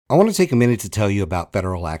I want to take a minute to tell you about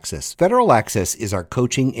Federal Access. Federal Access is our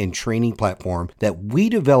coaching and training platform that we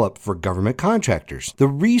developed for government contractors. The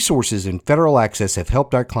resources in Federal Access have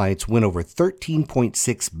helped our clients win over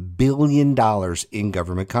 $13.6 billion in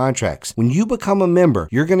government contracts. When you become a member,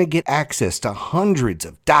 you're going to get access to hundreds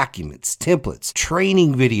of documents, templates,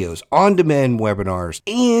 training videos, on-demand webinars,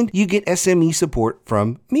 and you get SME support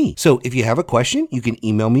from me. So if you have a question, you can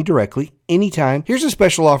email me directly anytime. Here's a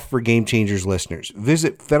special offer for Game Changers listeners.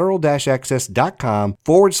 Visit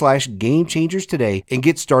federal-access.com/Game Changers today and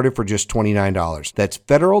get started for just $29. That's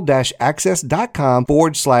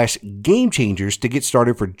federal-access.com/Game Changers to get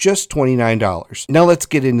started for just $29. Now let's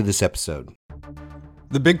get into this episode.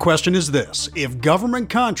 The big question is this: if government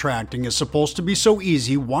contracting is supposed to be so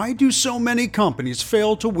easy, why do so many companies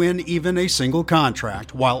fail to win even a single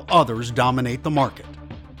contract while others dominate the market?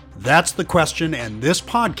 That's the question, and this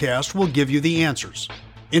podcast will give you the answers.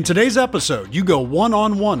 In today's episode, you go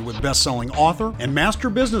one-on-one with best-selling author and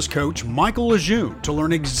master business coach Michael Lejeune to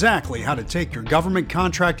learn exactly how to take your government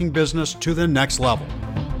contracting business to the next level.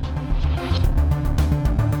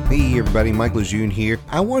 Hey everybody, Mike Lejeune here.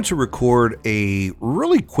 I want to record a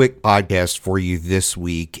really quick podcast for you this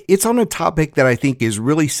week. It's on a topic that I think is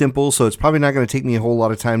really simple, so it's probably not going to take me a whole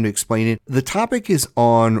lot of time to explain it. The topic is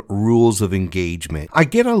on rules of engagement. I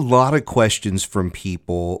get a lot of questions from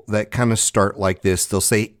people that kind of start like this. They'll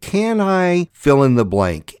say, can I fill in the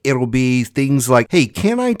blank? It'll be things like, hey,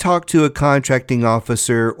 can I talk to a contracting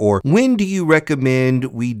officer? Or when do you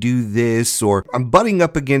recommend we do this? Or I'm butting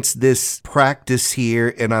up against this practice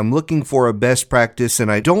here and I'm looking for a best practice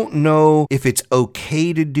and I don't know if it's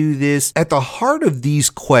okay to do this. At the heart of these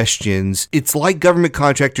questions, it's like government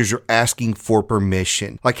contractors are asking for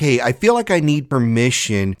permission. Like, hey, I feel like I need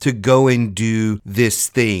permission to go and do this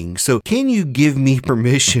thing. So can you give me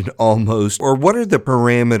permission almost? Or what are the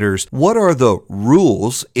parameters? What are the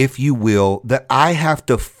rules, if you will, that I have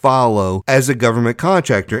to follow as a government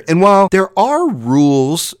contractor? And while there are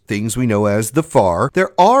rules, things we know as the FAR,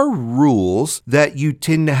 there are rules that you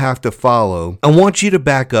tend to have to follow. I want you to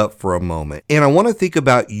back up for a moment and I want to think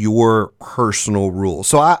about your personal rules.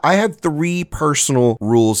 So I have 3 personal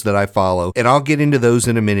rules that I follow, and I'll get into those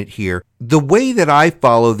in a minute here. The way that I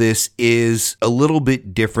follow this is a little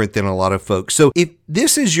bit different than a lot of folks. So if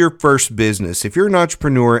this is your first business, if you're an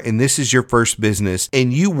entrepreneur and this is your first business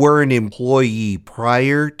and you were an employee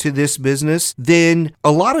prior to this business, then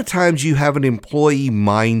a lot of times you have an employee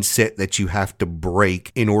mindset that you have to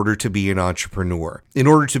break in order to be an entrepreneur. In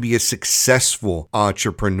order to be a successful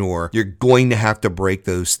entrepreneur, you're going to have to break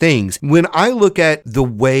those things. When I look at the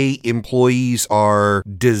way employees are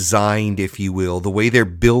designed, if you will, the way they're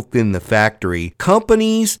built in the factory,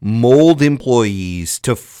 companies mold employees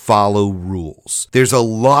to follow rules. There's a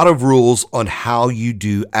lot of rules on how you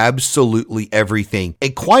do absolutely everything.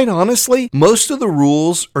 And quite honestly, most of the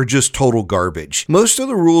rules are just total garbage. Most of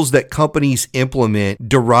the rules that companies implement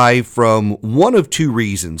derive from one of 2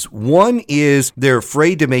 reasons. One is they're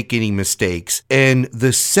afraid to make any mistakes. And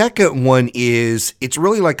the second one is it's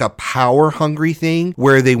really like a power hungry thing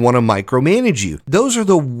where they want to micromanage you. Those are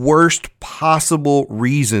the worst possible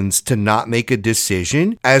reasons to not make a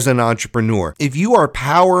decision as an entrepreneur. If you are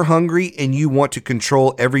power hungry and you want to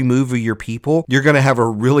control every move of your people, you're going to have a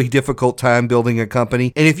really difficult time building a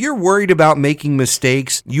company. And if you're worried about making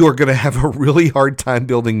mistakes, you are going to have a really hard time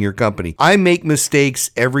building your company. I make mistakes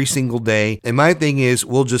every single day, and my thing is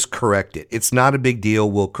we'll just correct it. It's not a big deal.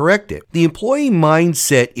 We'll correct it. The employee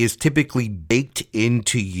mindset is typically baked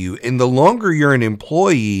into you, and the longer you're an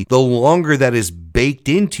employee, the longer that is baked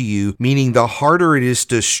into you, meaning the harder it is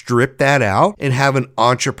to strip that out and have an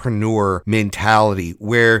entrepreneur mentality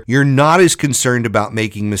where you're not as concerned about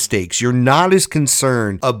making mistakes. You're not as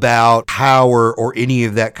concerned about power or any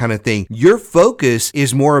of that kind of thing. Your focus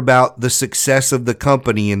is more about the success of the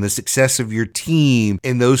company and the success of your team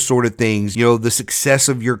and those sort of things, you know, the success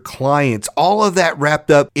of your clients, all of that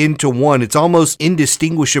wrapped up into one. It's almost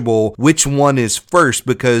indistinguishable which one is first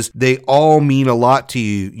because they all mean a lot to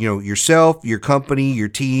you. You know, yourself, your company, your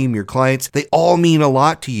team, your clients, they all mean a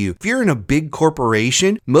lot to you. If you're in a big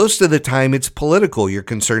corporation, most of the time it's political. You're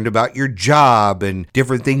concerned about your job and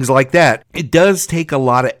different things like that. It does take a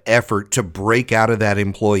lot of effort to break out of that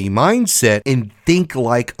employee mindset and think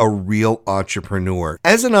like a real entrepreneur.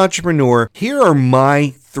 As an entrepreneur, here are my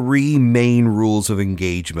three main rules of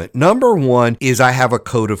engagement. Number one is I have a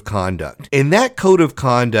code of conduct. And that code of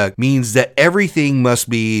conduct means that everything must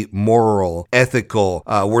be moral, ethical.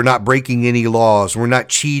 We're not breaking any laws. We're not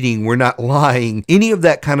cheating. We're not lying. Any of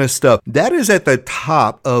that kind of stuff. That is at the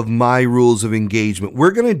top of my rules of engagement.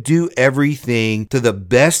 We're going to do everything to the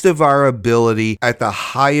best of our ability at the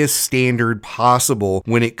highest standard possible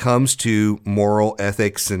when it comes to moral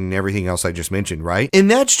ethics and everything else I just mentioned, right? And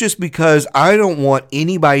that's just because I don't want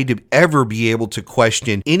anybody to ever be able to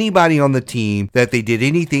question anybody on the team that they did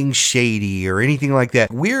anything shady or anything like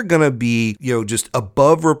that. We're going to be, just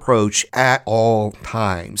above reproach at all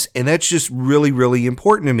times. And that's just really, really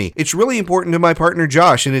important to me. It's really important to my partner,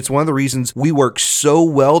 Josh. And it's one of the reasons we work so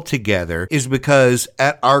well together is because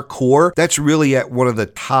at our core, that's really at one of the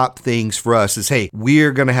top things for us is, hey,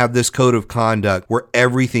 we're going to have this code of conduct where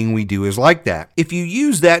everything we do is like that. If you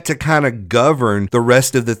use that to kind of govern the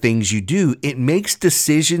rest of the things you do, it makes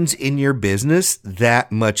decisions in your business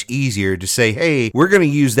that much easier to say, hey, we're going to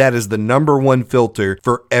use that as the number one filter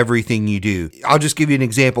for everything you do. I'll just give you an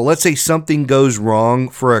example. Let's say something goes wrong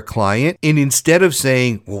for a client, and instead of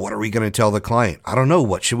saying, well, what are we going to tell the client? I don't know.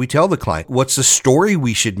 What should we tell the client? What's the story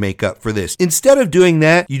we should make up for this? Instead of doing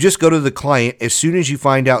that, you just go to the client as soon as you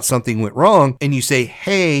find out something went wrong and you say,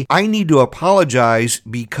 hey, I need to apologize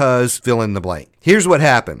because fill in the blank. Here's what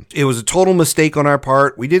happened. It was a total mistake on our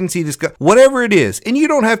part. We didn't see this guy, whatever it is. And you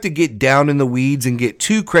don't have to get down in the weeds and get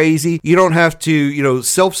too crazy. You don't have to,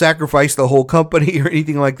 self-sacrifice the whole company or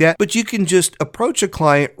anything like that. But you can just approach a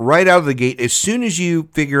client right out of the gate as soon as you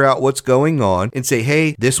figure out what's going on and say,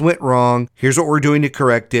 hey, this went wrong. Here's what we're doing to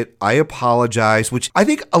correct it. I apologize, which I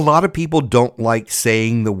think a lot of people don't like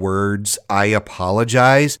saying the words, I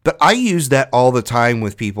apologize. But I use that all the time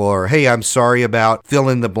with people or, hey, I'm sorry about fill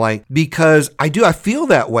in the blank because I feel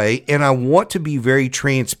that way, and I want to be very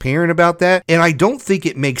transparent about that, and I don't think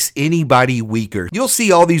it makes anybody weaker. You'll see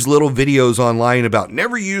all these little videos online about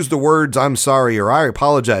never use the words I'm sorry or I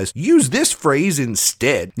apologize. Use this phrase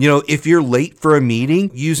instead. If you're late for a meeting,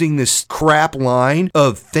 using this crap line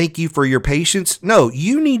of thank you for your patience, no,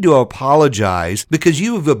 you need to apologize because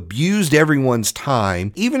you have abused everyone's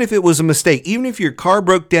time, even if it was a mistake, even if your car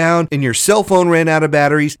broke down and your cell phone ran out of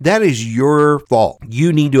batteries, that is your fault.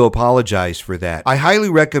 You need to apologize for that. I highly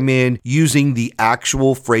recommend using the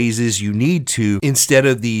actual phrases you need to instead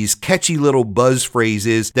of these catchy little buzz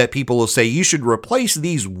phrases that people will say. You should replace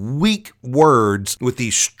these weak words with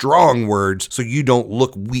these strong words so you don't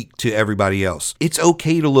look weak to everybody else. It's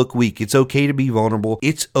okay to look weak. It's okay to be vulnerable.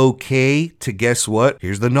 It's okay to, guess what?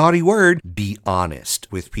 Here's the naughty word, be honest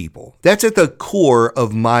with people. That's at the core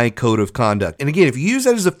of my code of conduct. And again, if you use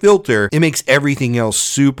that as a filter, it makes everything else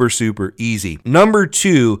super, super easy. Number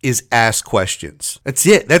 2 is ask questions. That's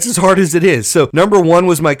it. That's as hard as it is. So number 1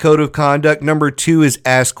 was my code of conduct. Number 2 is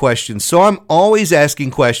ask questions. So I'm always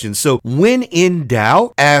asking questions. So when in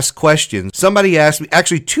doubt, ask questions. Somebody asked me,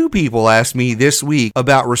 actually 2 people asked me this week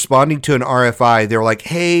about responding to an RFI. They're like,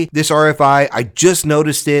 hey, this RFI, I just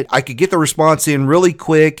noticed it. I could get the response in really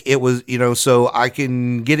quick. It was, so I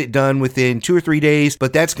can get it done within 2 or 3 days,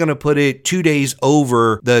 but that's going to put it 2 days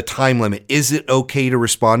over the time limit. Is it okay to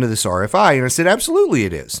respond to this RFI? And I said, absolutely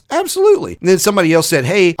it is. Absolutely. And then somebody else said,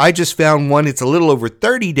 hey, I just found one. It's a little over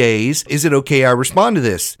 30 days. Is it okay I respond to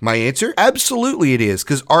this? My answer, absolutely it is,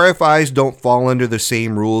 because RFIs don't fall under the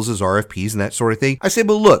same rules as RFPs and that sort of thing. I said,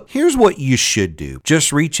 but look, here's what you should do.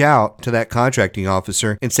 Just reach out to that contracting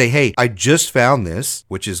officer and say, hey, I just found this,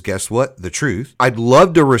 which is, guess what? The truth. I'd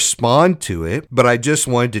love to respond to it, but I just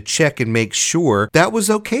wanted to check and make sure that was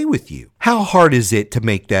okay with you. How hard is it to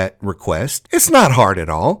make that request? It's not hard at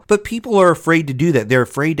all, but people are afraid to do that. They're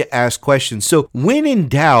afraid to ask questions. So when in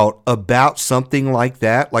doubt about something like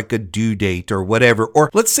that, like a due date or whatever,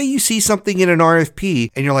 or let's say you see something in an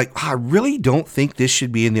RFP and you're like, I really don't think this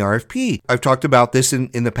should be in the RFP. I've talked about this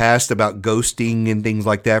in the past about ghosting and things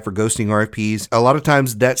like that for ghosting RFPs. A lot of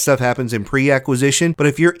times that stuff happens in pre-acquisition, but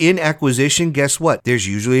if you're in acquisition, guess what? There's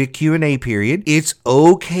usually a Q&A period. It's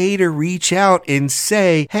okay to reach out and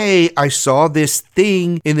say, hey, I saw this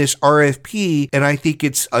thing in this RFP and I think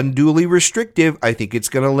it's unduly restrictive. I think it's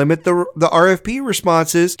going to limit the RFP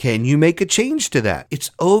responses. Can you make a change to that?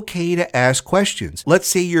 It's okay to ask questions. Let's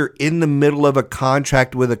say you're in the middle of a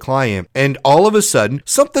contract with a client and all of a sudden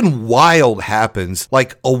something wild happens,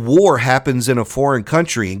 like a war happens in a foreign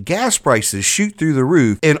country and gas prices shoot through the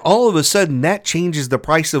roof, and all of a sudden that changes the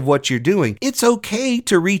price of what you're doing. It's okay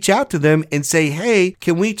to reach out to them and say, hey,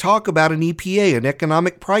 can we talk about an EPA, an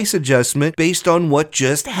economic price adjustment based on what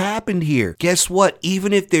just happened here? Guess what?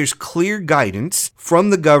 Even if there's clear guidance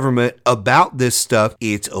from the government about this stuff,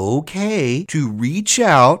 it's okay to reach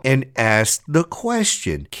out and ask the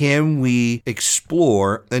question, can we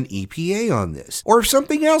explore an EPA on this? Or if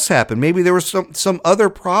something else happened, maybe there was some other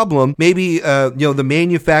problem, maybe the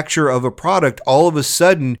manufacturer of a product all of a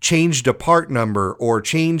sudden changed a part number or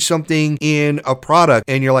changed something in a product,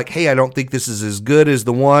 and you're like, hey, I don't think this is as good as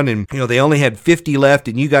the one, and they only had 50 left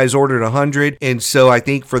and you guys ordered 100, and so I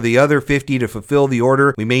think for the other 50 to fulfill the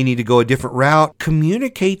order, we may need to go a different route.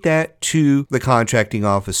 Communicate that to the contracting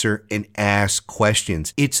officer and ask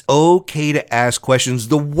questions. It's okay to ask questions.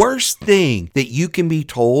 The worst thing that you can be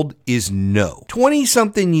told is no.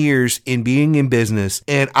 20-something years in being in business,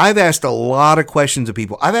 and I've asked a lot of questions of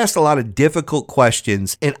people. I've asked a lot of difficult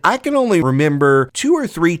questions, and I can only remember 2 or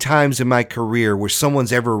 3 times in my career where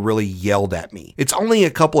someone's ever really yelled at me. It's only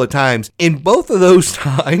a couple of times. In both of those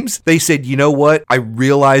times, they said, you know what? I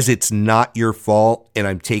realize it's not your fault, and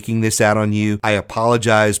I'm taking this out on you. I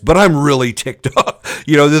apologize, but I'm really ticked off.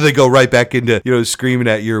 Then they go right back into, screaming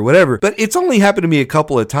at you or whatever. But it's only happened to me a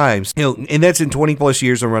couple of times, and that's in 20 plus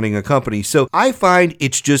years of running a company. So I find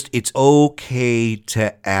it's okay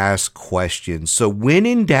to ask questions. So when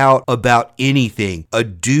in doubt about anything, a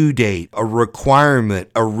due date, a requirement,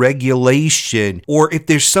 a regulation, or if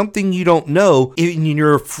there's something you don't know and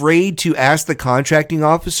you're afraid to ask the contracting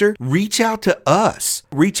officer, reach out to us.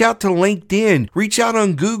 Reach out to LinkedIn. Reach out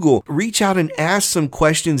on Google. Reach out and ask some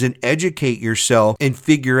questions and educate yourself and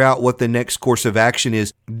figure out what the next course of action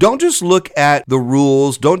is. Don't just look at the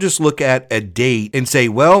rules. Don't just look at a date and say,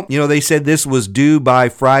 well, they said this was due by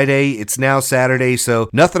Friday. It's now Saturday, so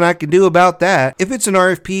nothing I can do about that. If it's an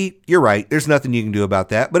RFP, you're right. There's nothing you can do about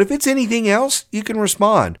that. But if it's anything else, you can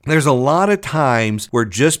respond. There's a lot of times where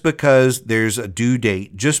just because there's a due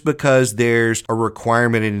date, just because there's a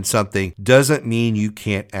requirement in something, doesn't mean you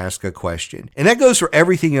can't ask a question. And that goes for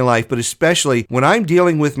everything in life, but especially when I'm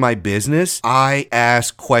dealing with my business, I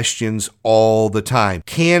ask questions all the time.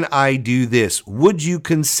 Can I do this? Would you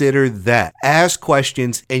consider that? Ask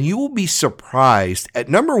questions, and you will be surprised at,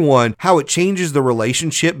 number one, how it changes the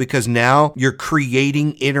relationship, because now you're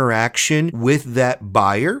creating interaction with that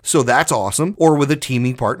buyer. So that's awesome. Or with a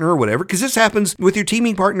teaming partner or whatever, because this happens with your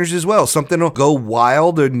teaming partners as well. Something will go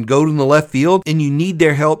wild and go to the left field, and you need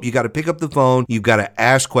their help. You got to pick up the phone. You've got to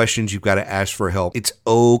ask questions. You've got to ask for help. It's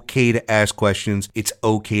okay to ask questions. It's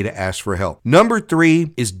okay to ask for help. Number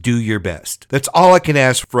 3 is do your best. That's all I can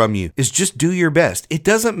ask from you, is just do your best. It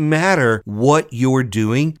doesn't matter what you're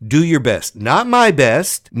doing. Do your best. Not my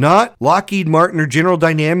best, not Lockheed Martin or General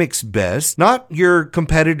Dynamics best, not your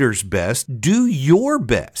competitor's best. Do your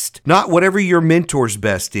best. Not whatever your mentor's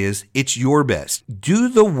best is. It's your best. Do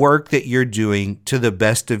the work that you're doing to the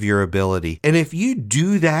best of your ability. And if you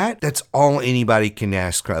do that, that's all anybody can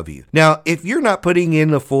ask of you. Now, if you're not putting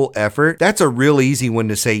in the full effort, that's a real easy one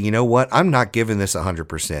to say, you know what? I'm not giving this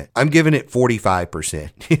 100%. I'm giving it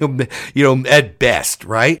 45%, at best,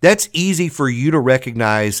 right? That's easy for you to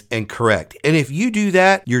recognize and correct. And if you do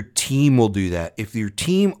that, your team will do that. If your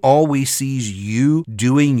team always sees you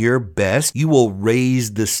doing your best, you will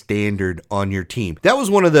raise the standard on your team. That was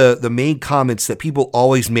one of the main comments that people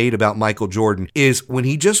always made about Michael Jordan, is when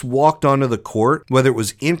he just walked onto the court, whether it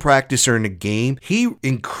was in practice or in a game, he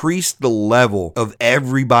increased the level of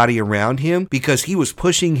everybody around him because he was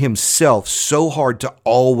pushing himself so hard to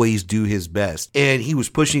always do his best. And he was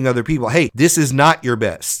pushing other people. Hey, this is not your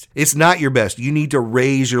best. It's not your best. You need to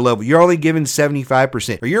raise your level. You're only giving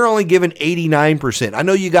 75%, or you're only giving 89%. I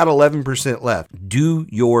know you got 11% left. Do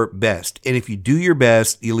your best. And if you do your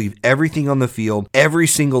best, you leave everything on the field every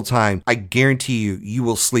single time, I guarantee you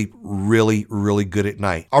will sleep really, really good at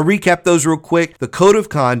night. I'll recap those real quick. The code of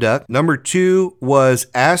conduct. Number 2 was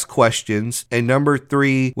ask questions. And number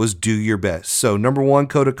 3 was do your best. So number 1,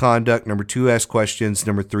 code of conduct. Number 2, ask questions.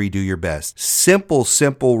 Number 3, do your best.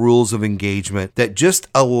 Simple rules of engagement that just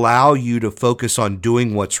allow you to focus on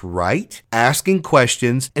doing what's right, asking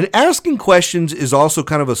questions. And asking questions is also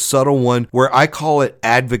kind of a subtle one where I call it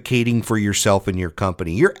advocating for yourself and your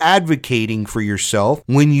company. You're advocating for yourself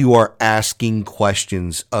when you are asking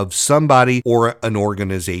questions of somebody or an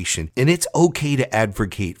organization. And it's okay to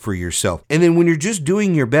advocate for yourself. And then when you're just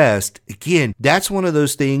doing your best, again, that's one of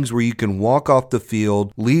those things where you can walk off the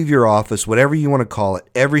field, leave your office, whatever you want to call it,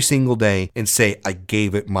 every single day and say, I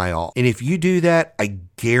gave it my all. And if you do that, I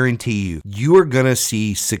guarantee you are going to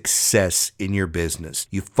see success in your business.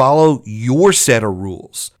 You follow your set of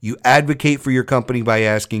rules. You advocate for your company by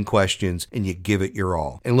asking questions, and you give it your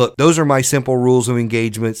all. And look, those are my simple rules of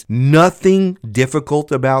engagements. Nothing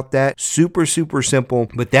difficult about that. Super, super simple,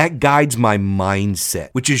 but that guides my mindset,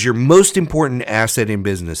 which is your most important asset in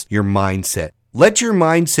business, your mindset. Let your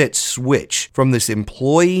mindset switch from this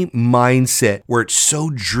employee mindset where it's so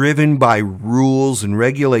driven by rules and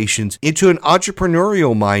regulations into an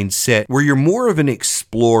entrepreneurial mindset where you're more of an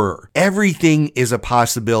explorer. Everything is a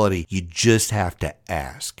possibility. You just have to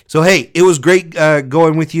ask. So, hey, it was great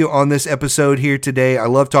going with you on this episode here today. I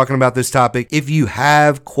love talking about this topic. If you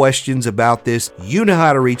have questions about this, you know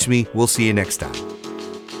how to reach me. We'll see you next time.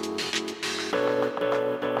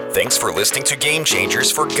 Thanks for listening to Game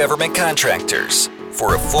Changers for Government Contractors.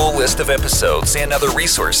 For a full list of episodes and other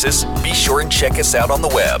resources, be sure and check us out on the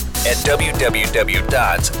web at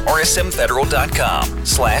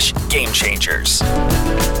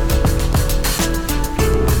www.rsmfederal.com/gamechangers.